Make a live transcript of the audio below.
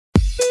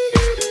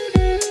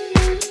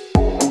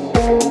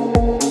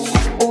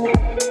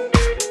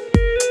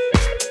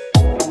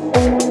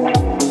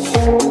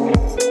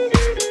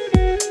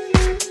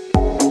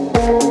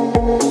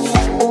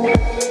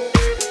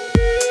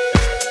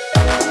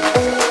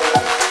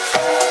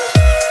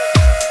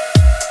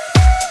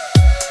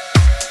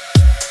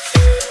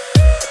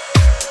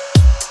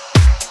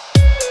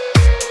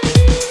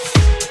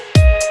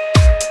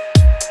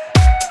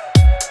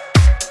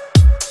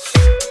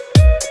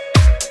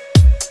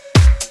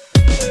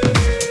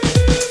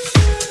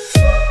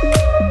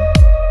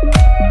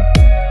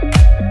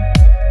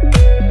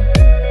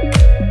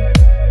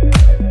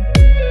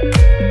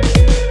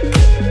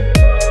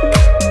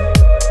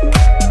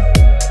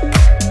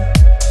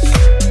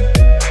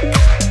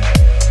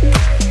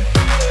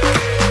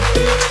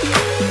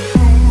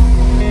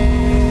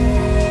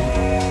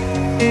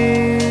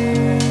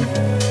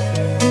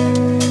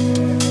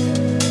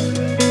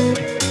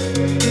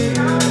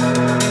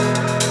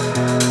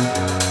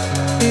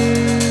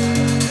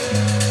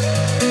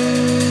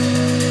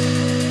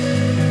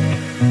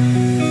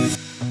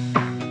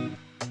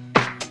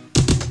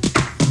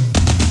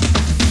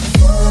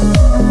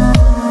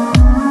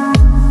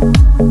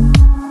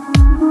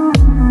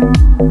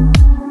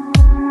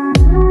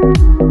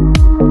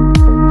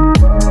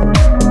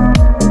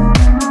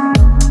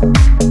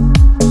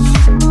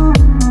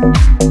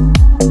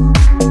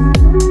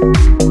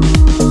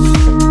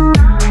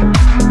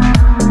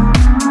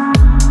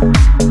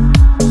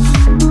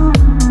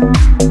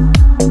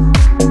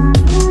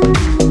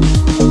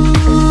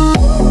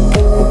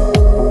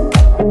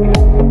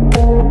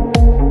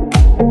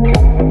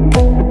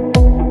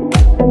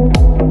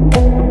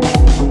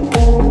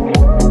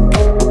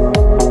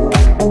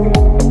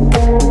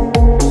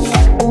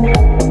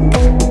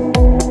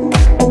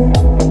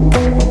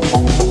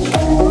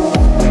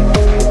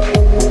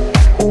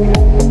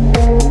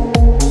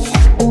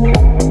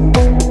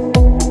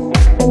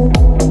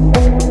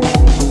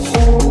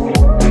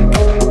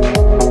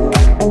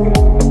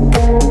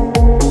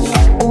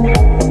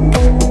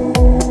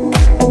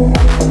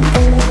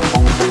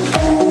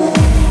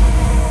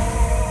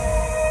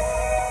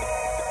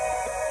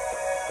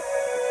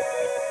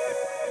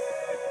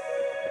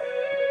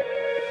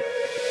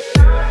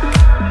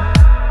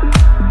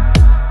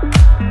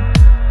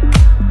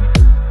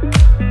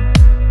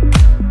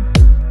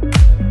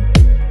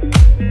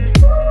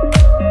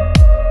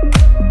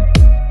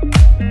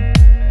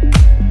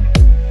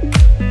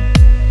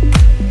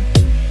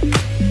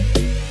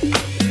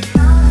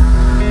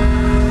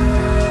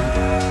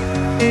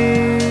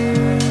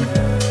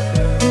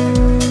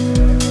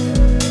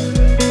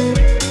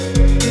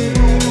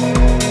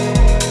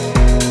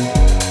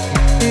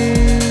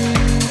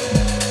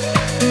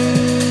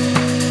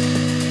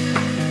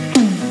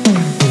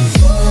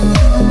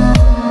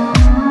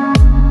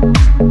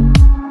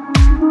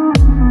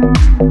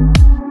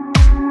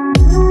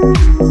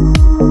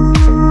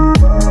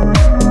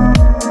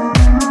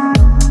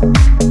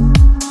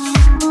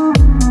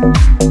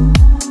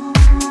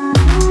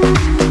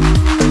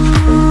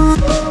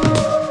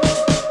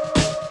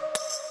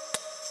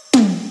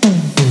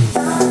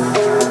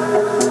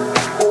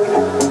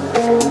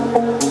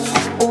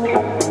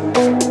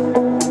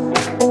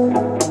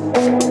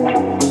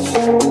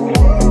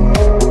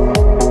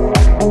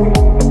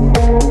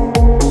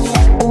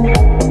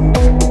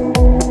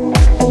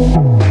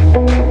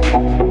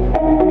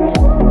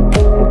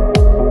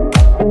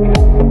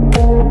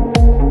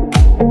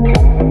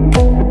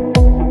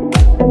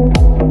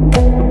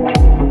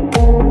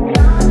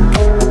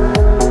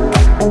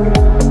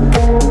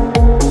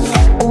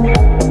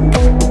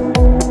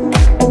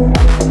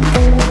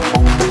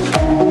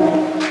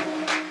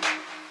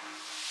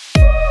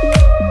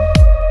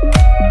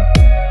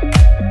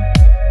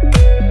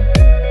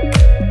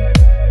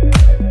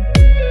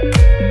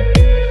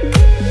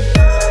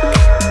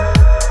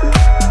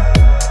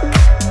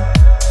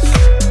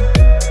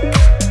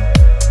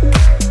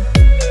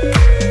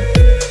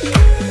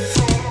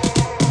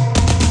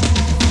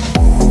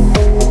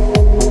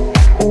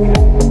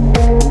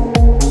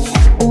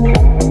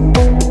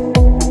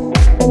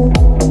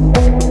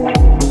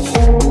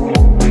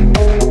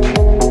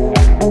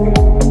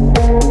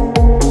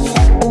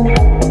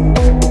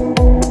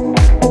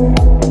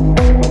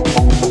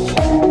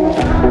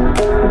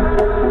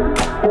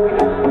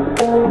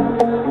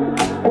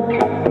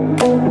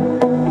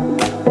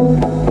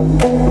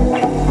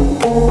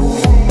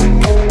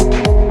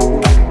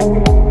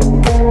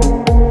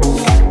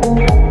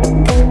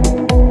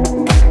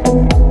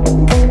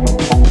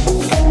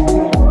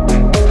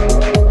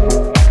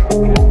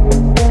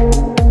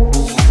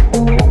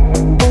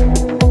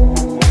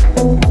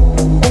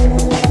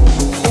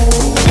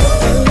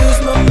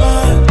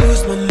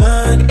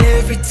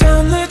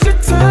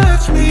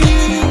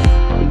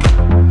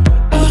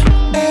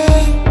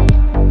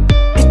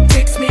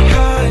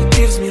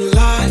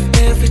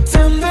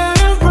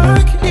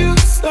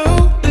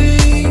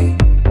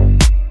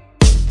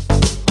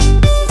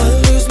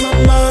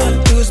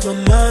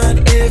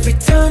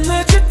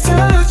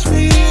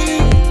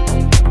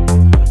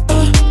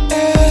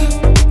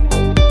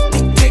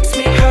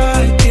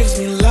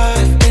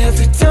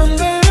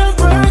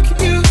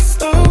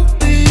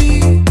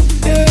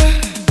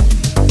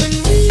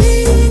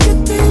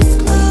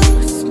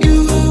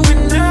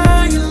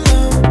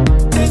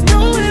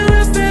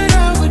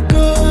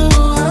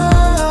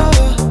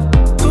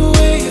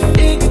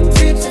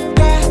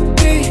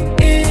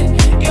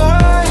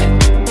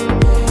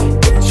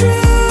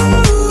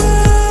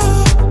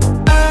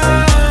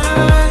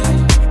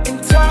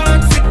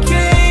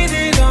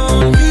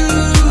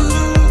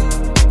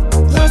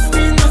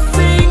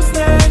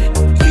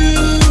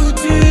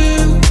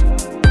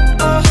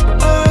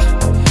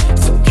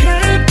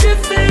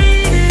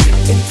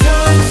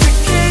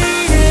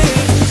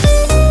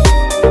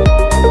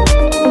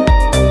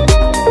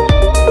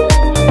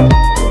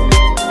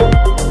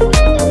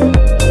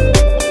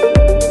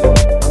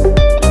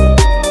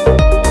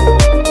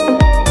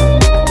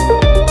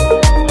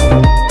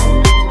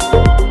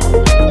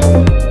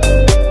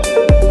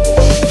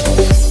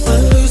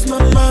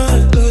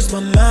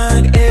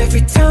mind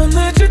every time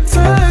that you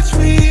touch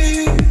me.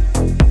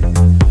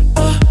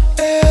 Oh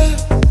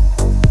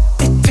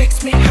yeah, it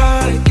takes me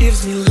high, it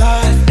gives me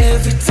life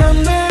every time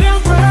that I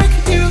rock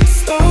you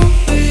slowly.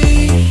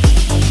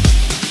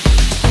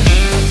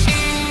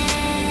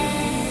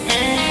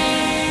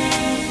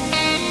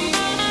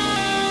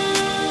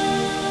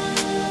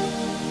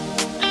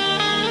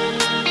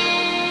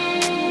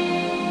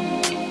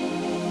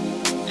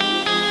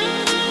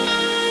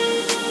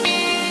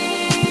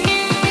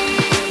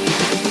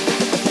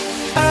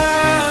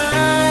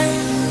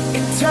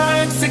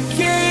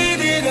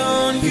 Intoxicated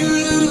on you,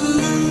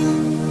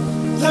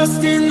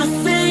 lost in the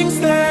things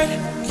that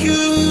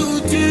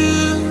you do.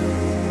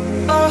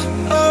 Oh,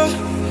 oh,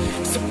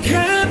 so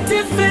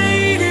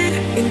captivated,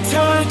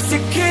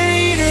 intoxicated.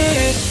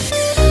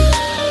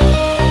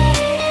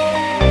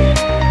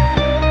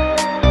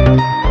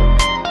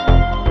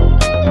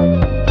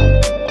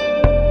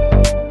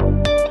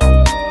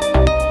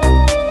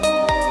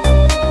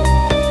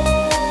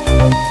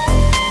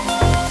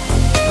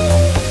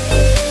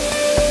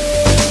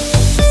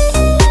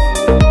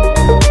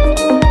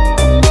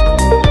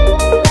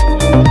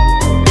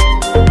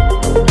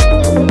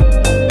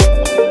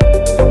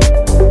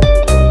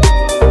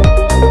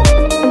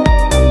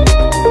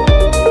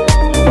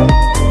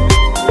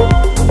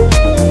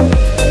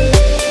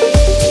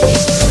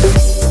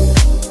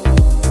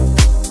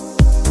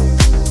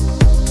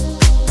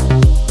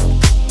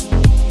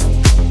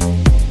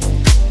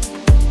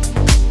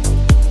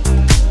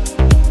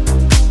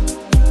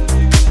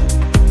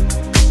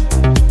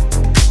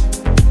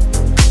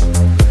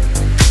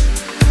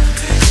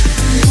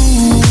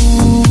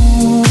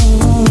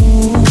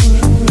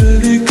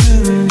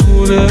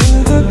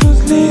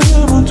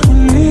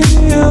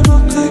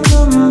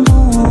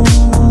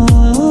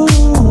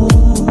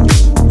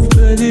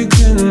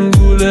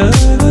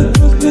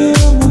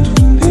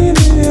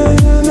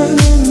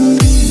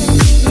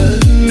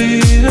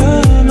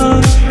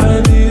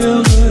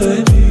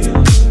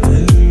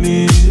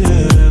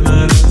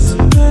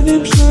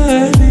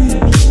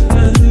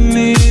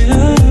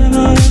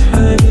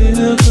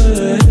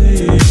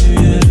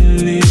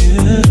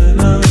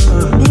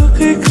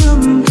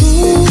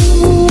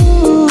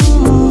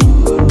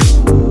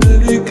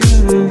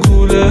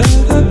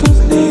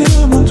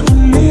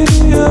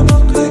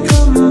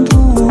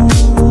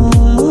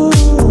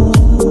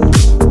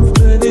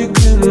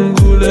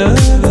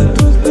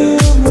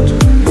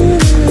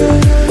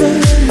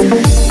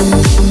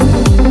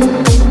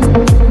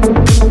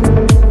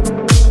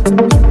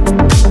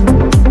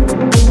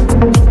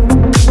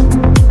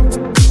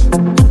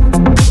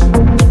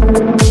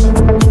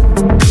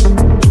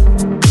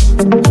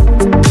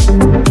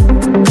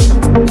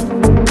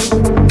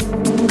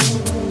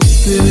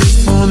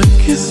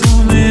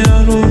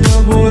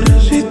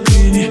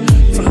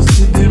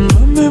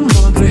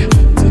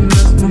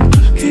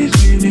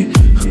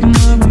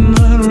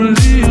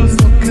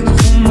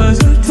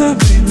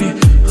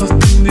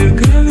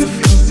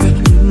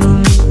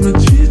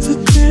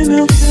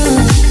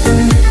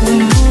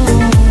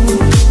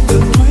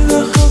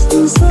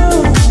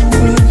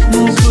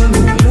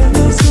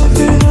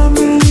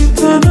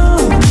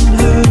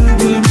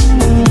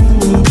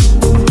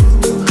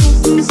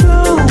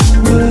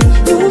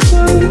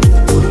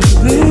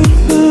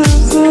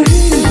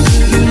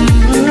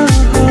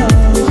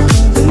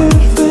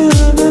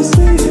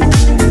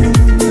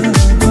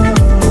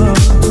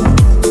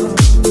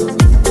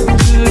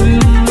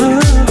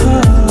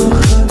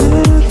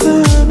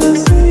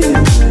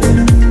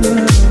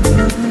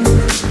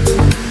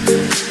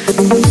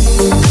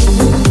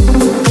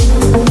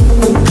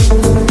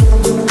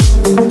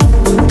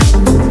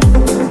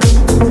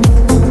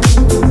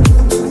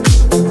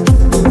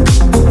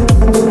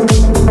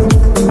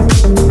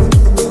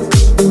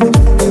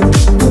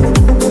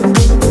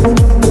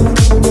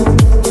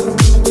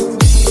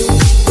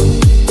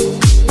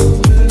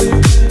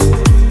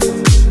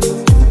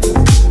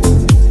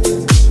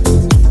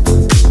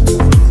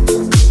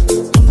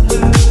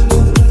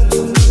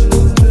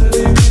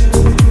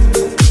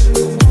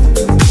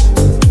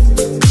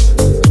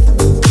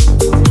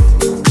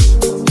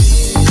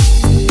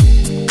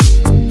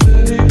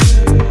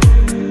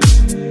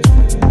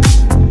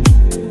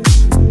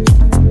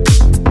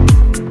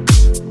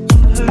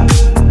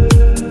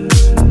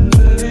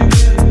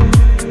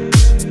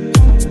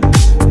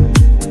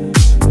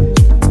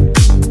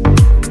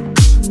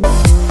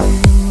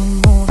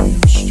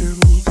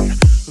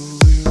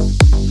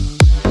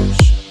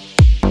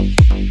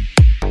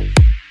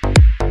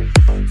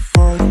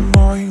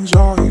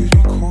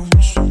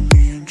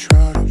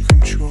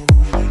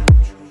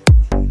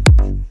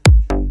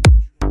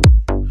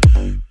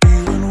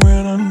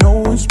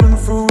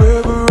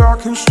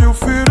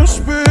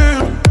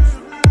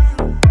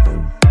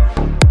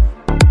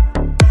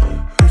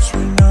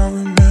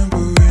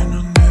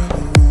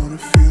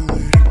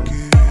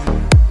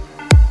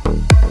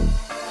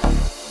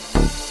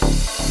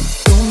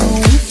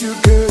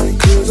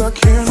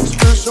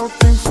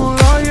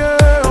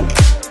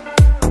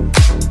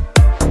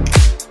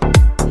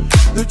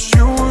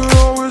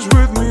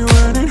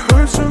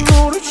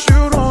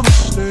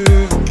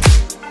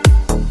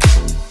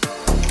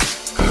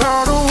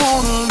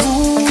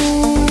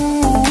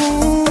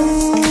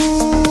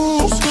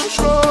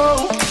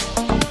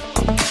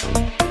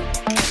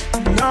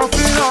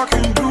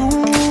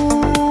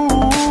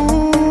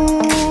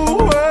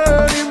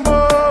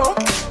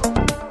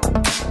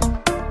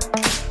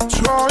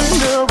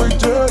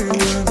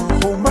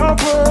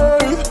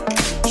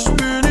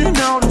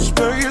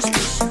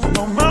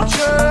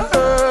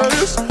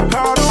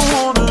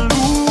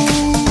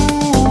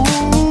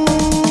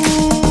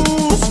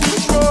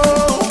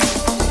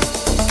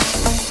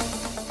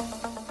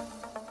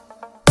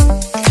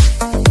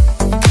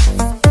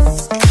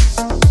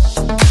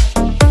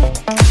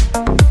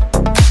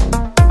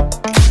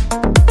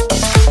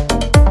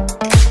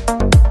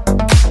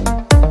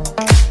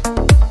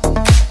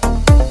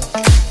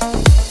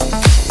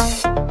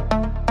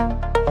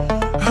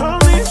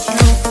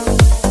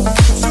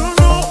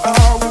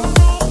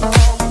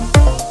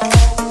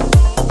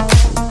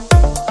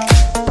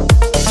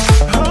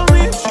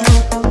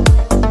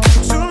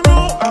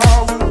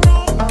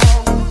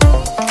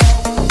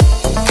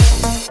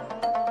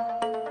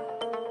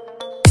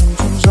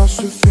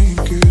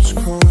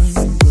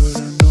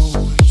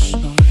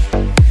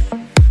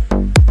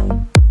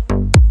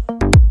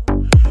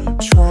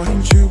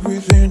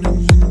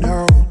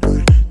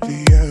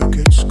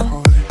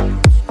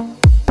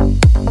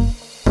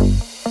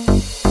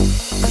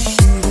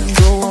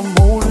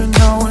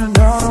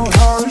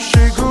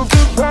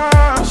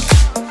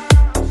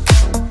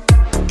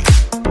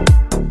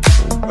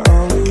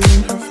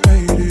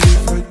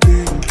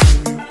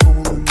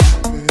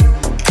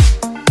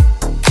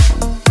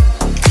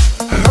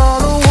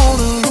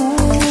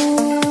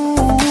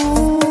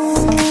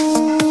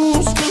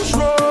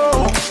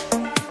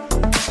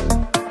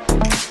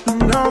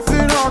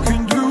 Nothing I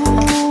can do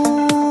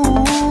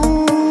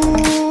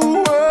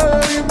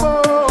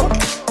anymore.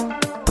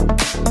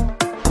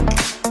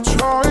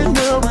 Trying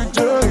every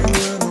day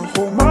when I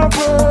hold my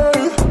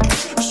breath,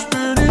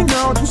 spinning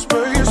out in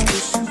space,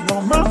 pressing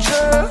on my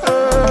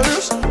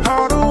chest.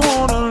 I don't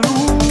wanna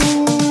lose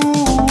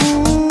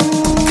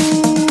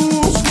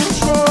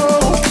control.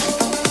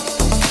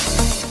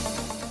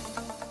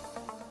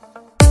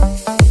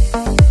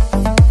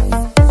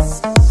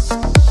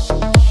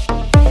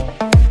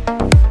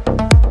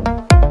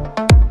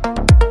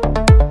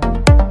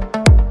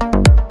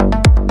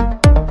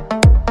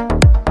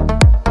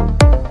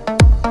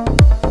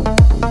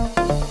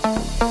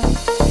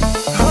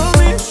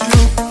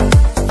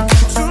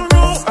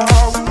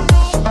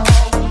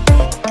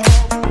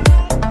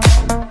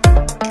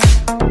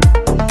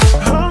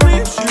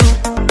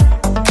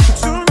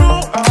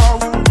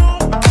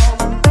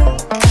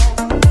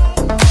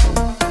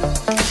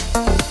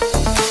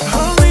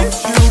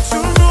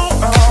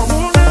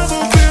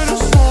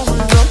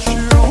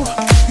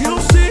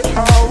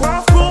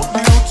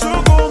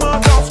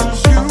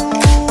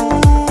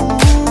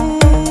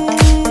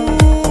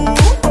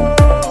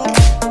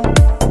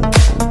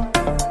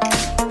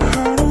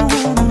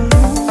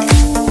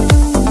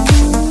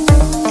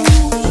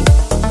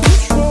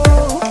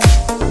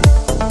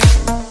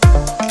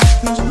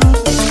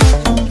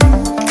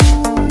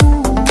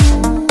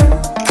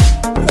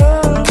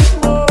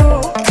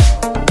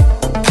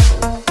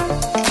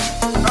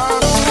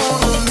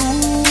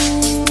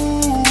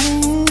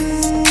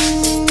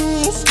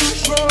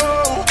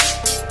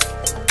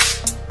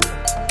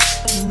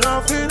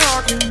 Nothing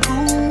I can do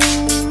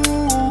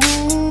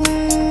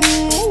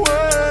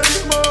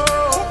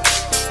anymore.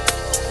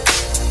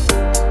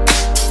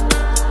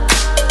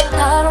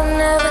 I don't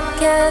ever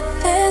get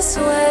this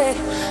way.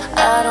 I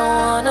don't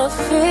wanna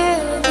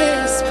feel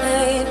this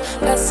pain.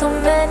 Got so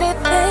many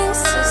things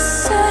to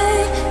say.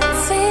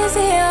 It's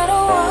easier to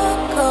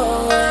walk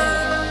away.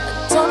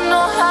 I don't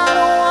know how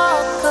to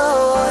walk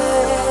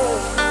away.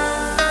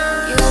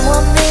 You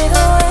want me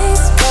to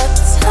waste my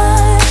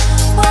time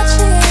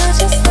watching you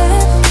just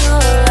live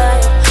your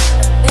life.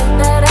 I think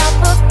that I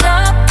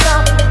forgot my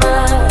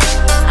mind.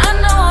 I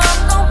know I'm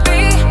gonna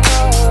be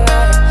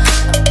alright.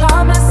 I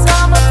promise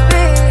I'ma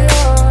be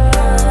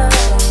alright.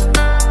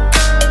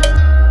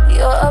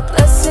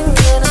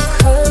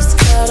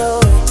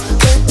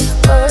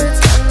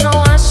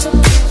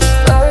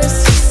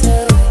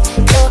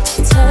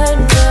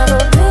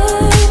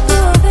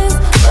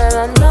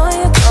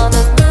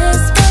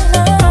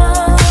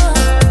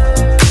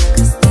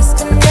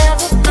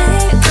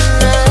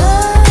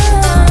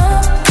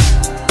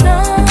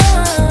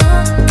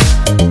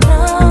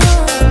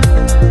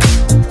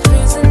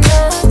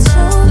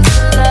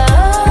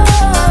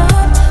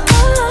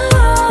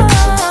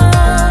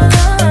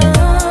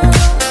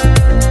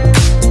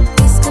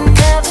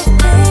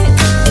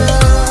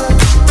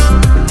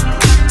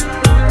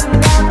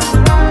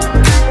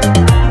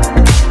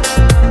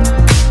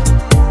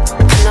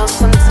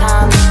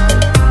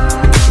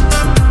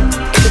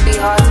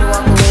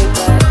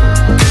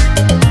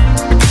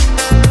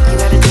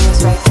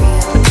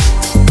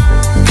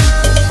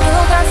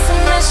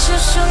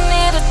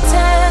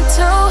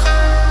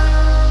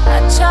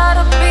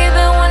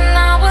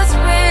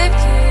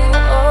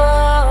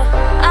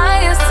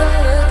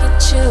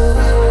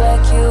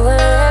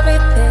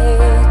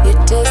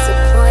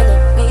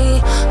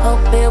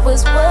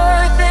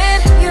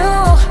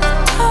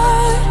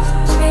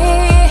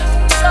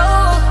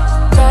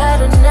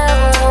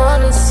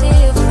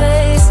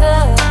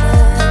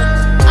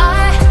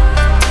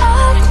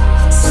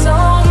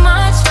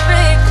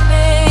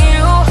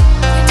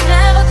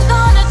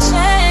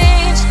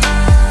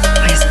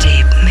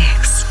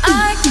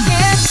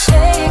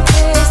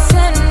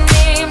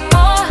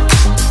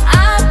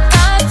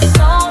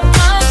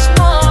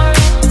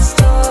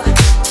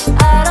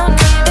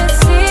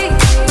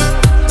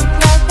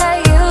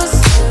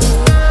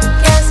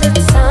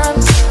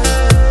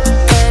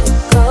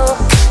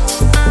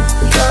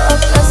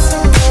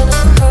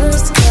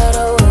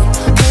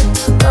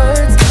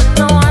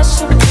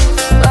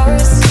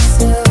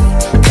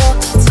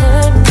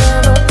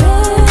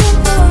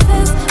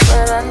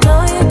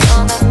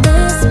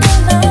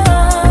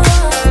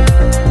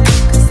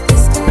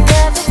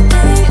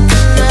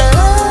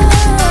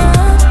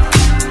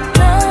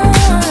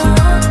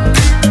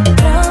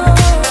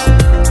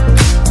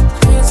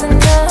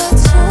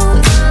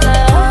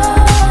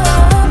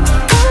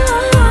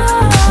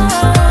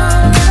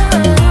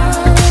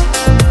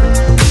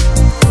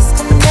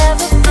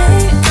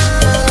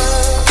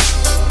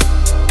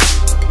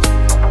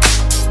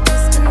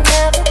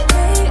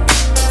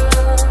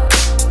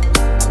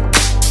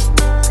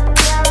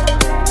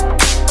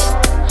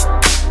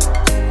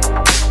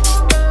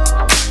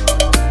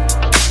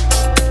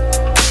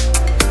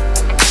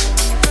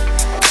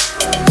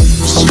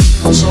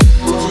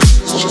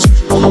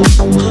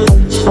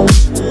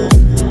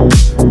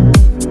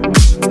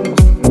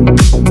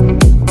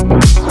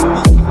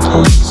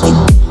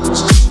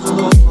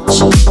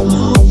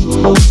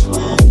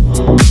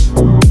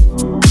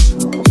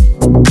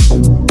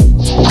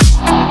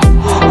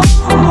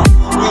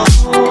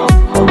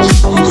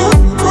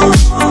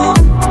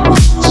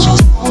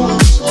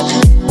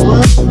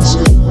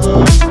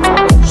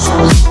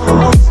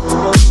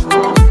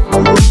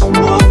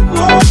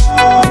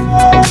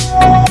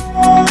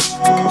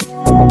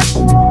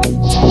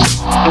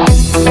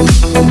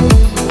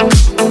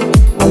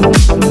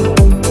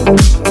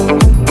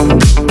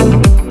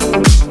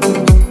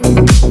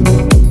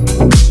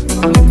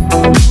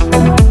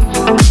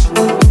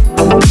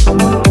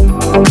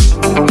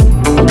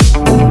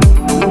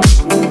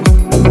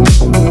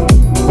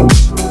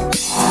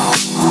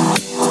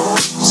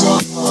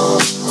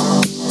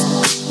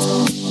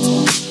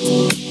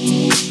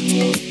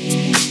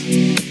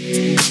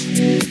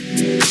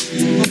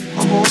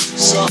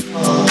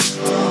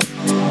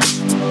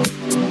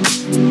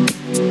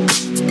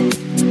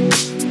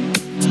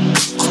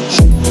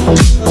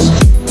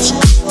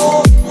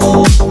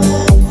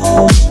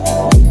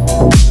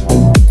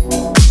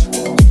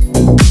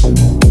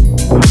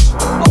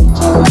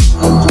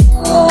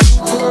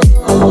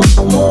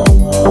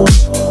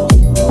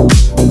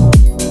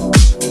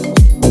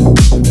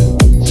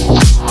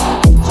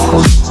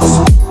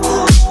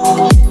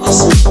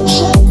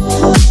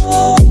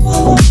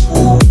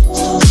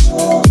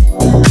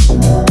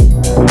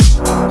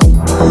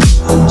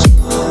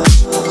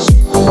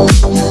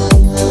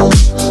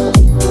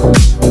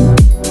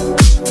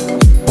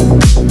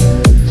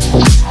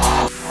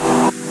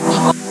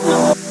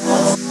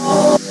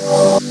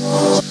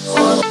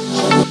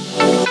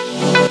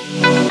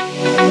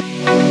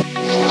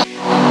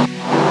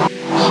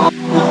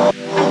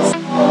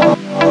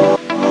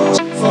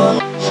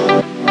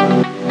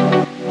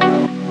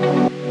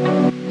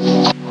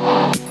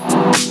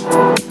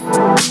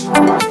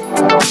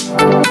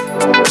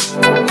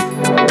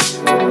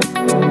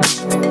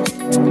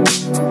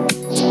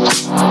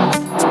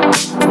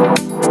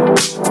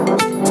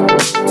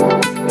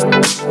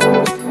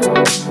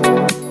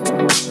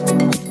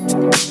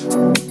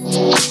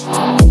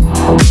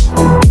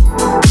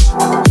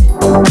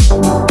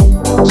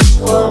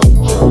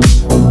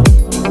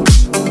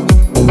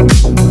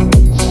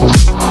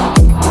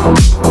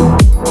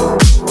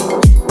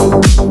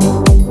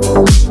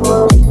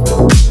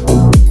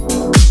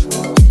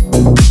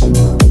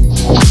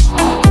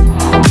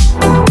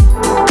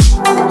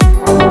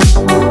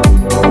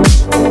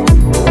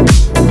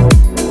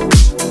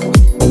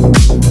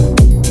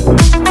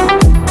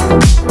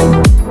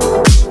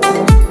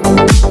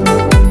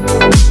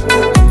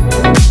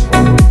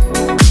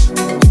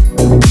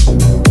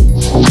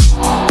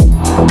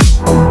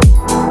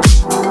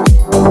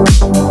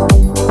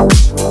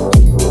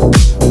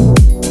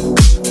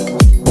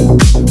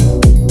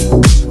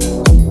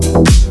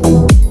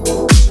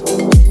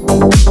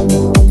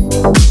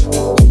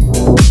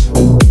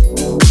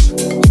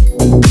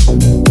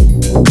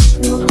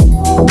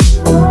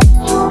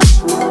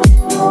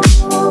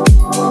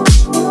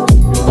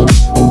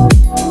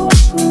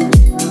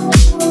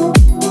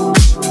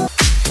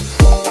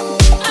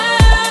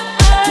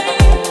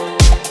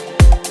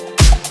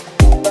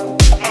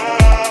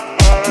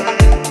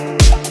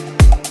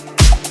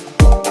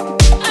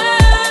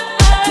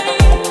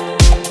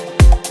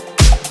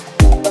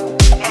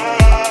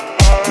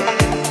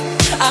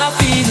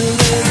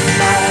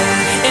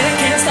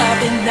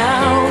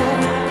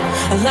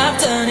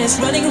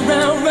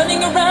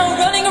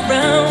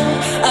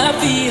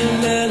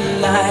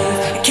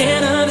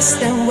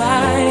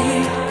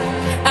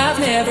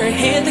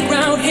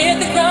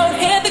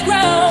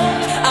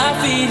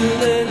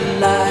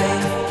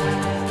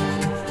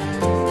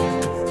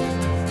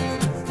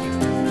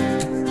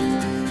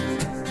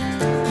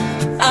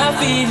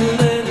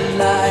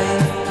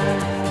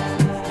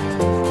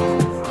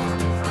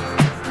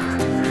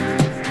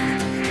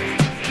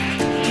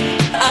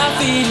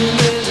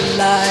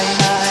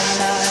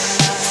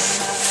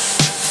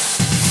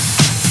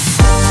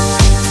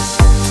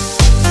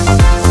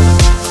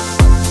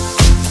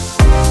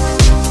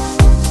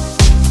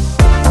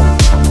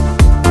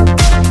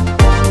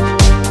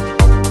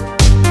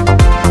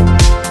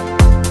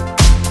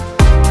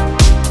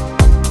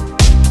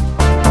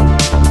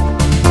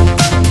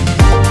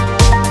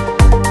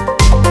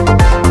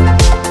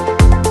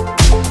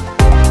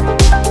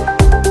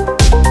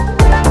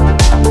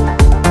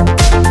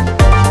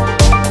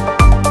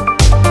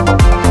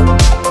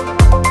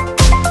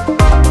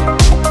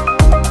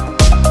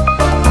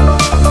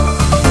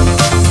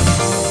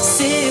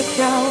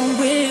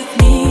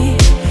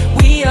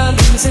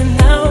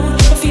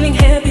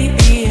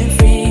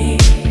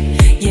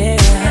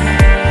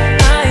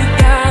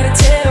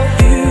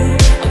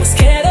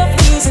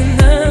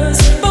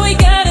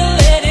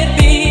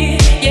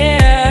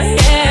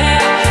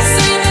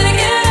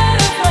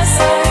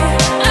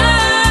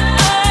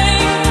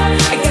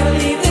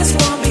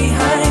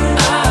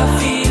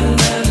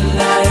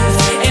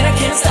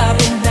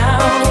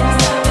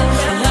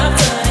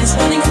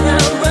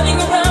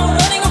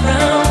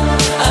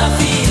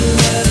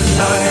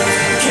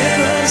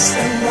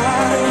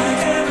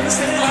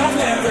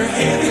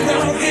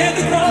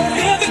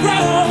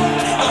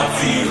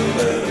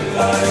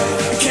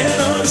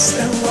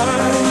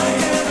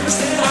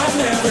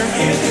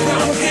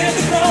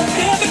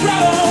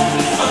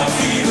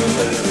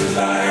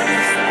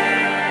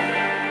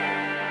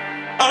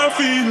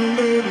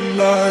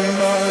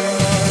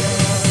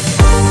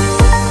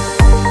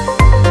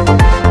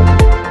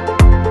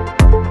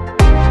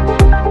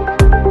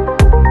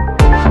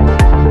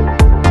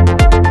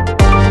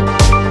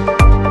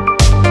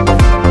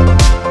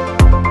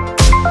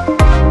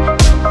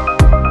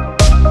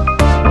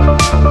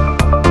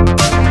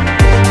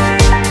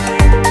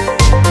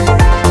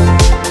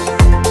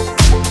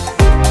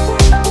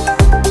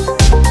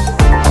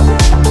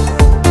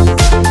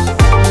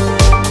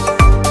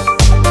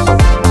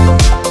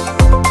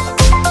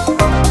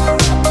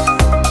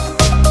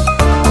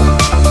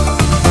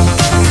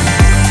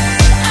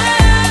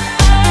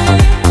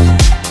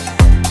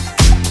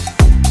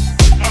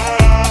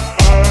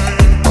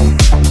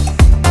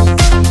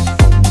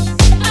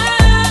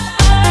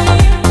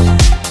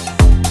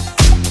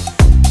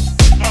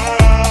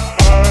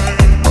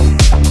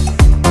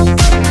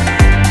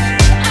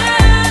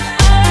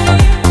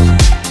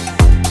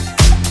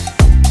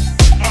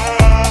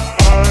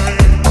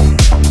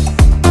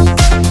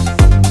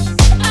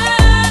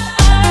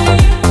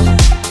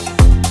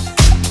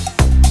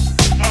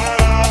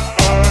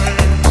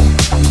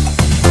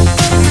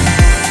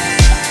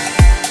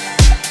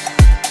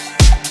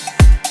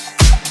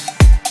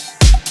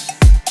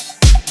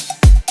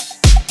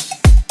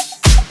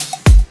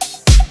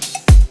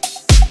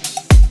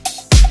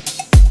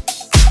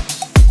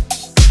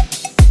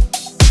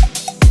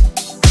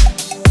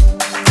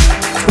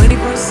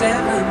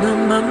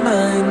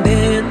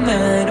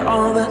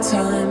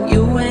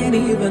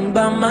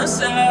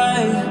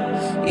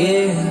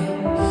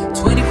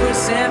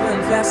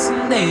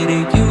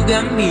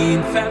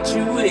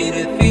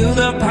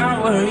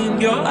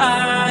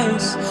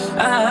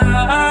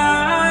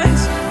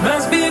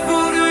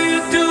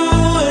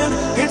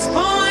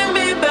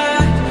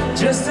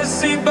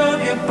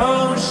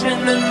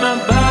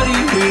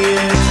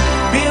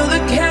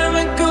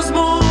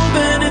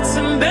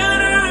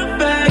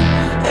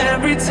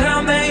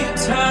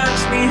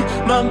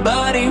 My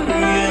body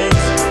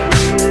reacts.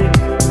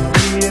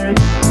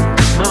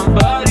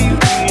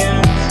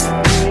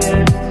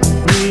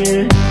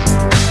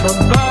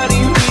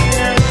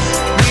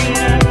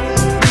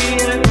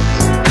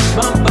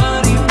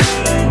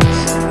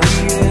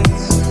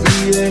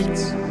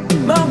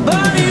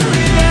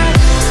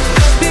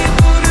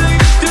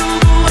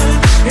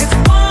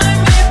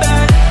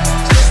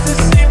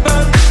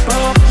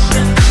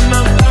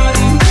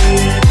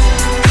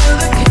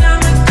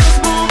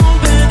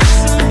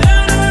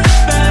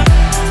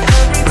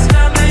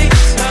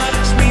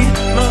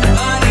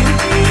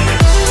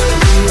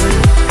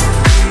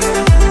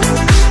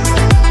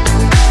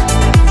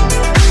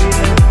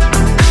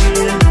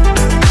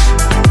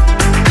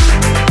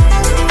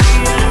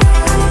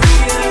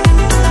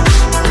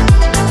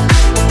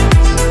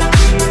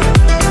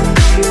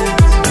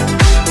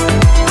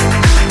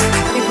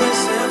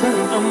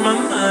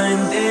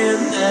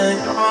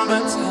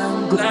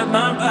 glad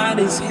my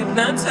body's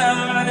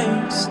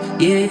hypnotized.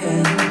 Yeah,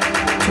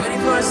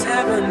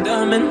 24/7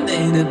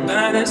 dominated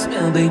by the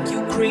spell that you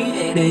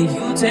created.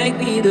 You take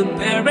me to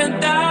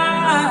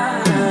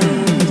paradise.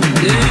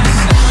 There's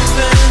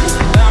something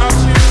about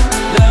you,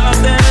 love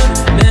that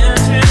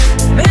mention,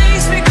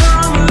 makes me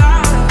come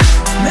alive,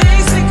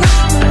 makes me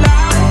come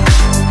alive.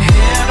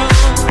 Head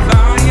on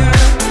fire,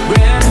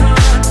 red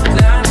hot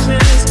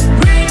flashes,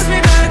 brings me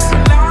back to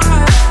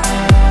life.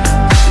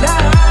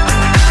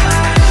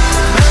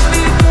 Must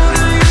be what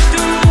are you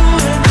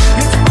doing?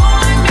 It's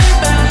pulling me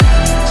back,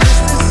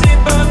 just a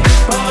sip of your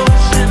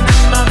potion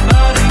in my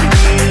body.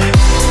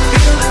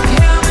 Feel the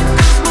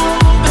chemicals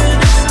moving,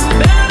 it's a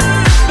matter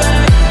of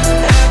fact.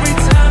 Every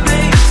time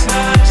that you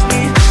touch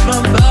me, my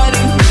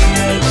body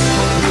reacts,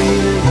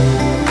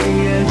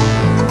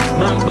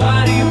 my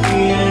body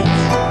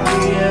reacts,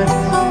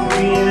 my body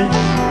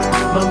reacts,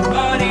 my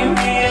body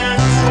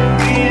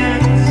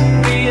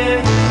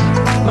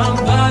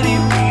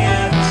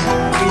reacts,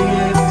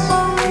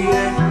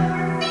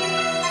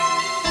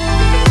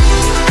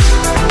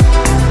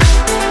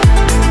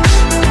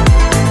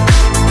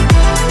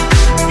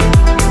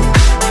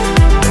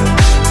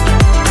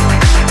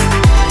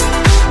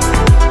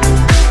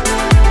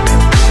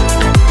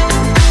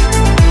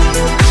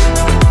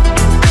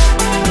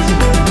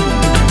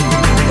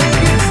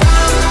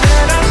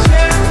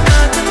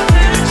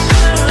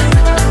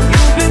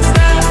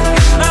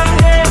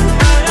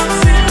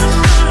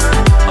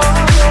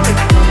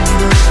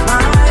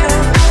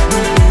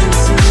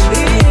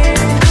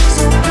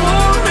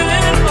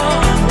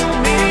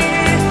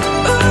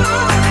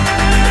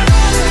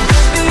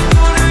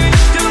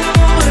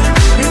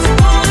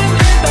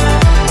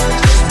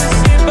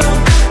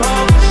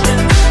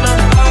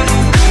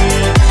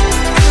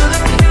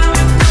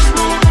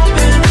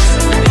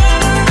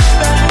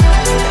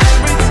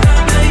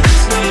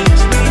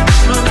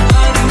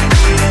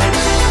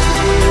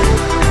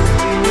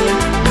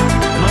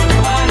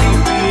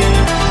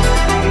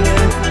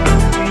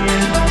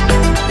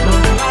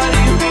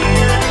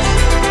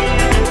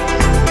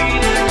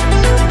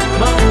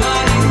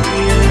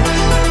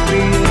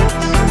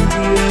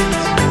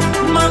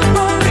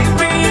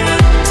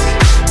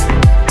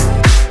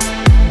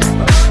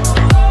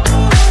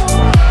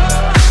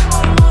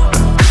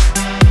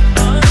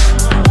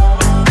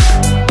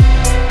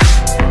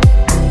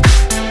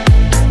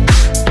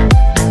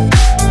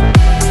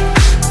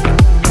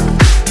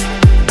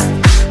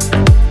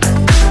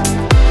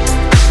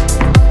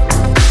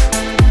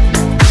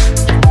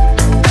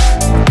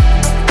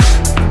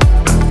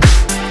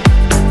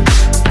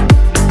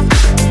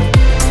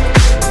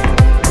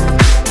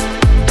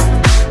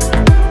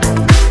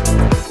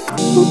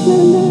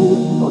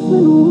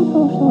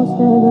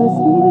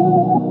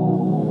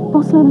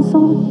 Последен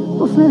сон,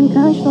 последен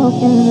край, що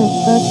ќе не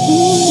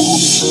спаси.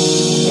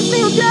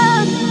 Истиот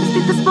град,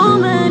 истите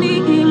спомени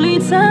и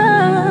лица,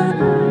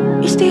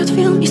 истиот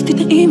филм,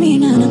 истите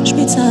имена на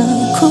шпица.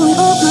 Кој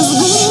од нас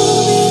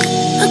губи,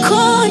 а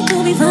кој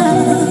добива?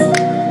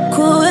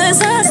 Кој е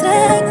за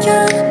среќа,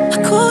 а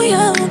кој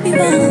ја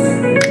убива?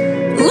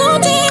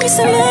 Луди ми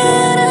се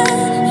мене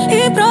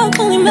и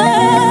проколи ме,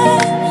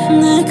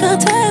 нека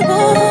те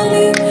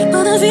боли, па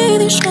да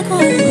видиш како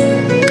е.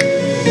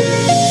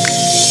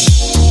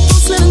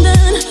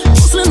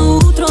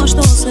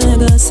 Što se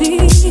gasi,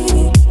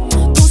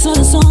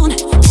 posledan son,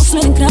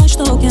 poslednji kraj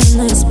što ќе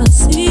ne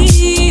spasi.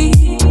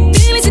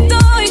 Bili si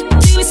toj,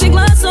 bili si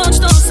glasom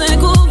što se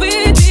gubi,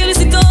 bili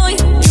si toj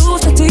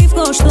ljubativ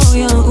ko što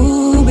ja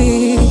ubi.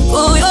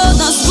 Koji od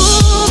nas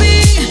gubi,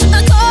 a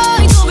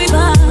koji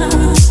dobiva?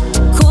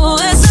 Ko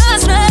je za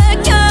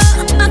sreća,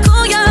 a ko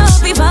ja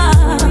obiva?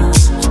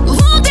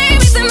 Vodi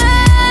mi se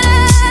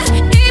mene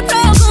i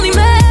progoni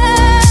me,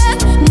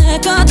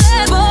 neka te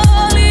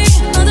boli,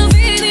 a da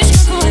vidiš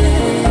kako je.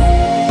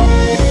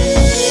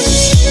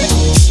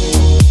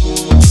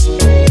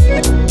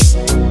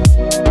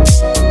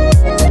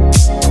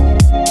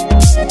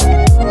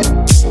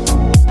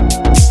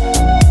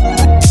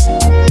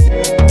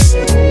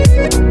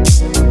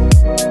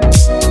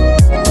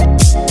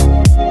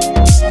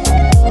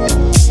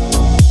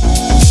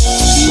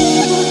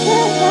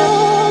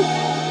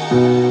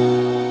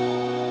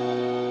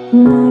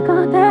 Neka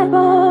te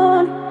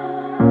boli,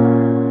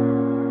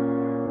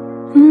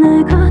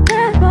 neka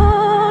te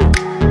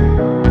boli,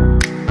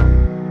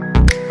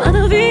 pa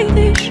da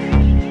vidiš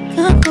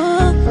kako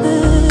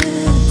je.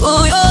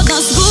 Koji od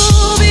nas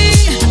gubi,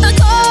 a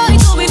koji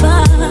dobiva?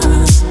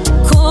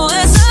 Ko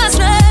je za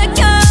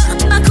sreća,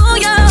 a ko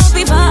ja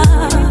obiva?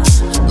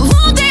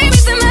 Vodi mi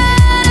se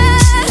mene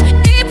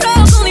i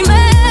progoni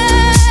me,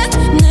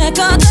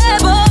 neka te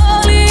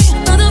boli,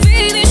 pa da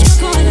vidiš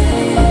kako je.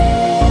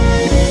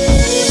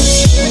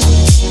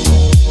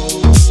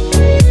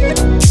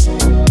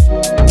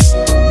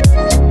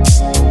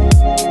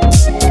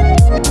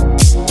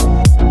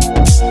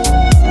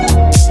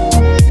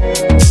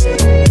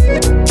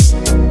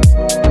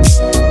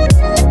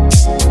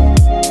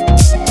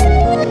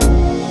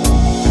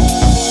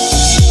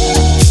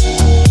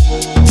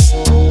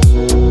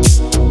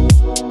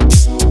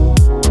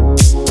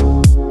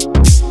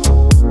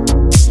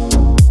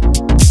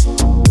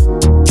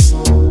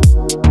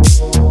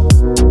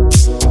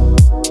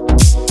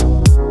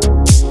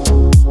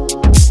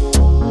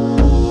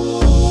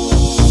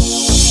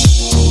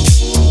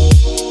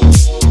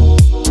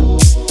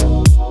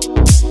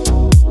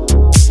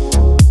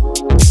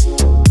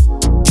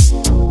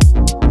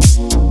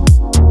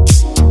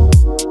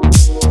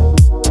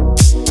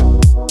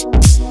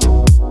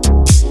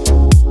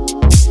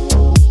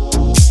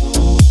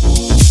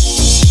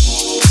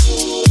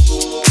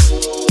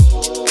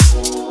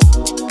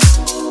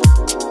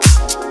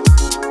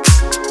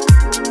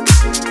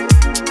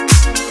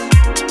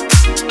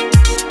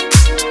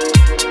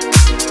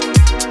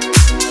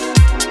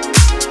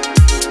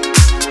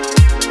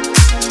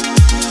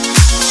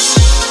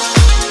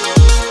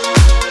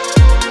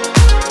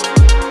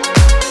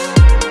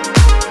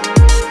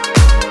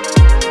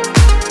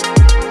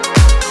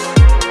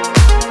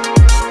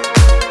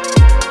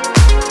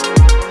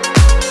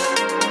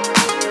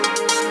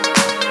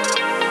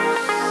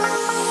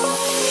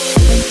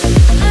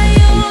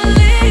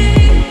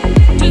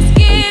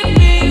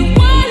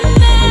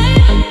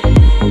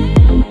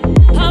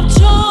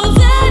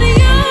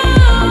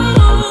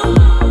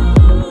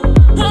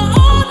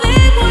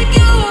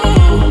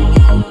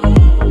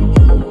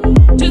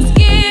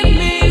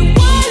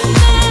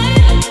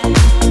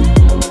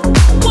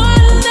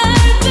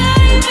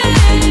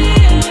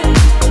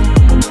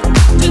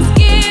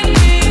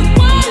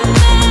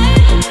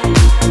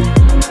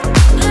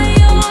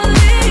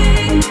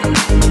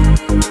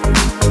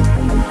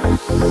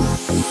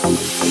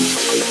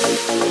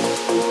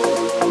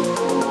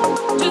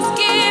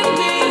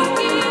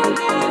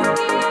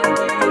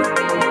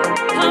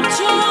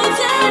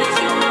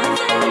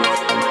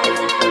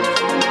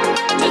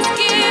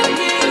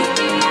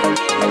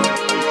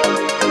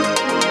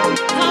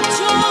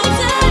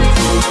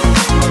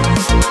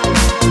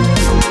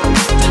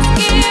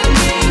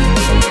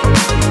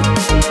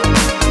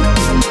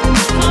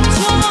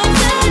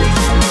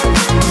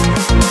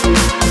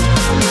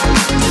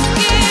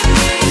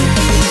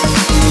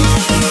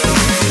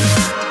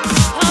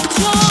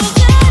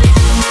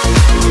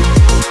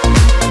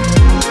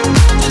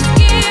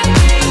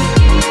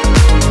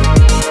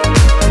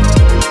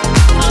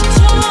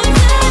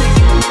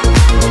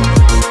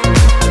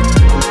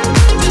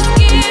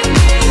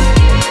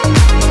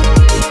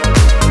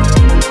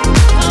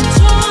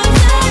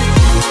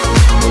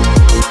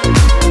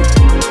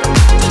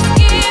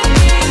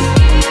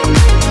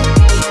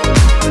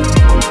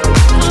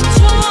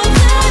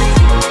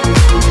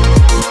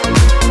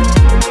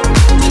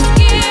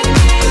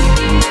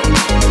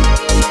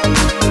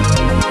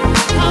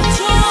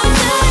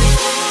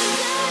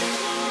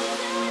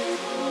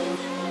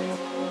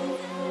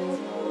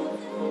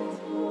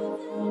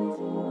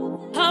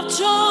 I've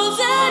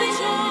chosen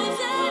you.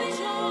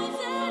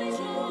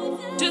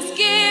 Just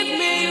give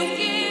me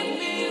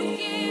you.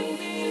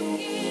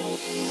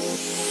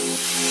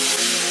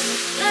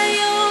 I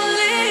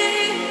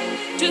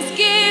only just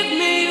give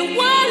me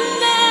one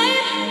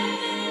night.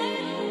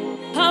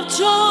 I've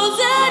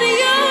chosen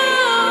you.